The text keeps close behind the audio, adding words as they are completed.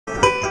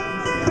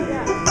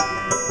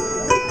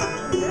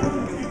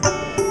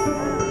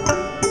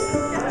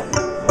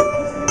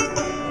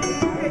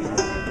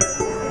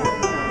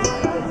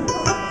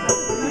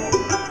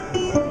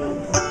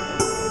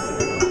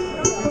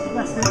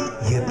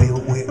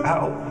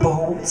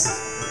outboats.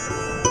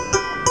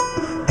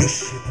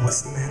 This ship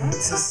was meant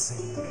to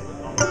sink,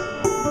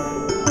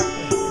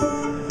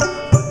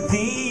 but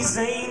these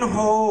ain't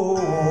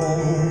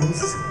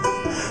holes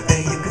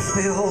that you can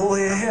fill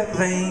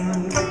with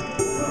ink.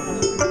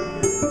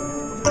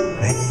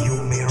 And you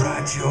may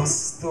write your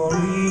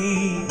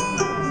story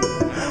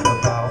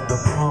about the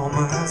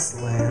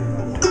promised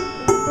land,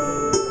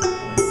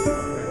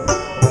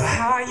 but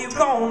how you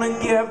gonna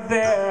get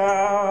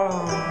there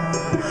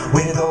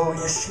with all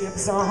your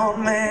ships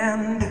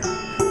unmanned?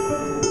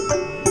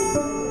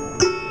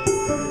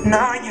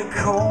 Now you're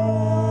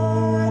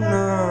cornered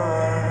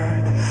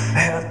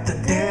at the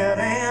dead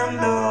end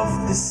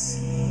of the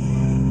sea,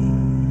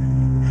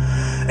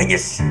 and your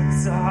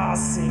ships are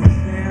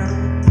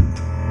sinking,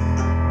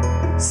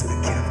 so the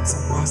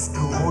captain must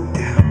go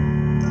down.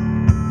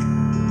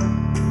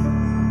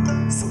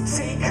 So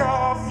take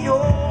off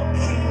your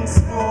king's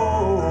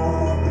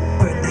robe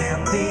and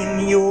hand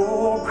in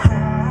your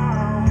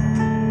crown,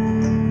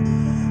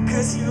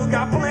 'cause you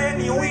got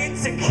plenty weight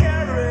to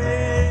carry.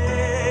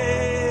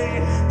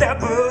 That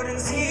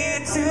burden's here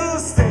to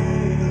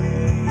stay,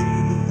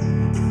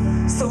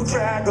 so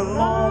drag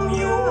along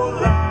your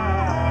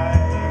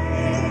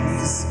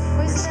lives,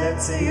 which led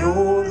to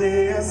your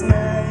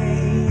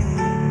dismay.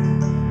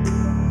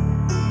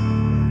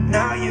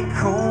 Now you're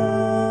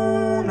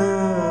cornered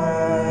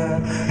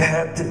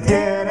at the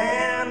dead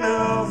end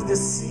of the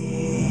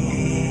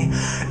sea.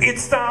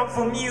 It's time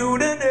for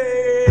mutiny.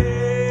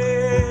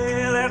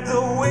 Let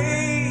the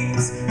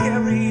waves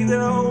carry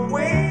the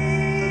weight.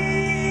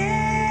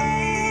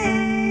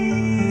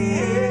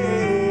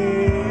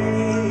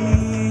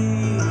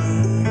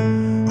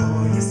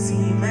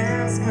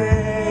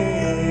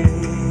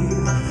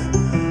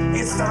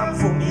 It's time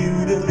for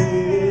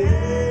mutiny.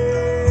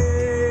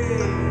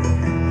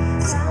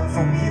 Time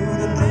for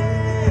mutiny.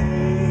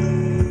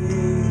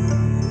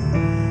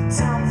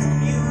 Time for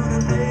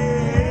mutiny.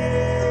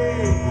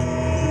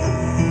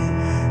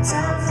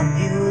 Time for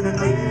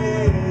mutiny.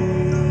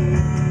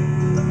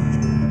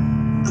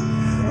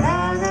 La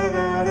la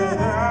la la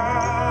la.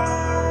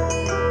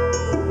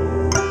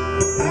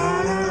 La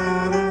la la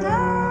la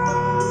la.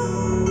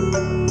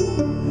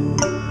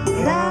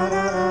 La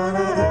la la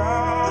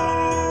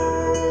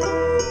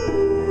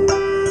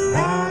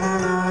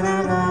la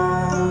la.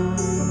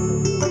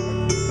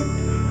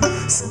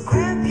 So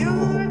grab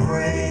your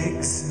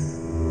brakes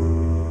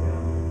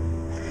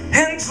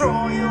and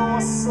draw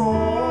your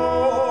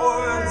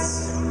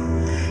swords.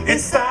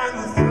 It's time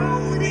to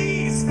throw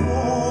these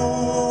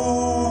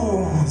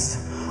fools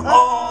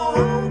all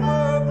overboard.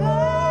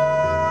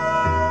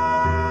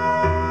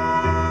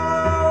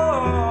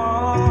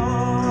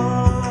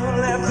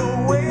 Let the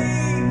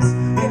waves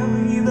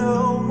carry the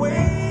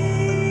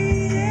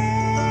weight.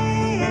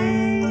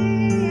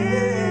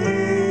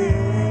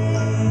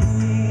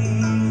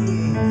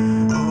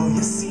 Oh,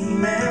 you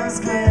seaman's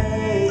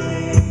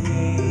grave.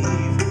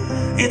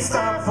 It's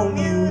time.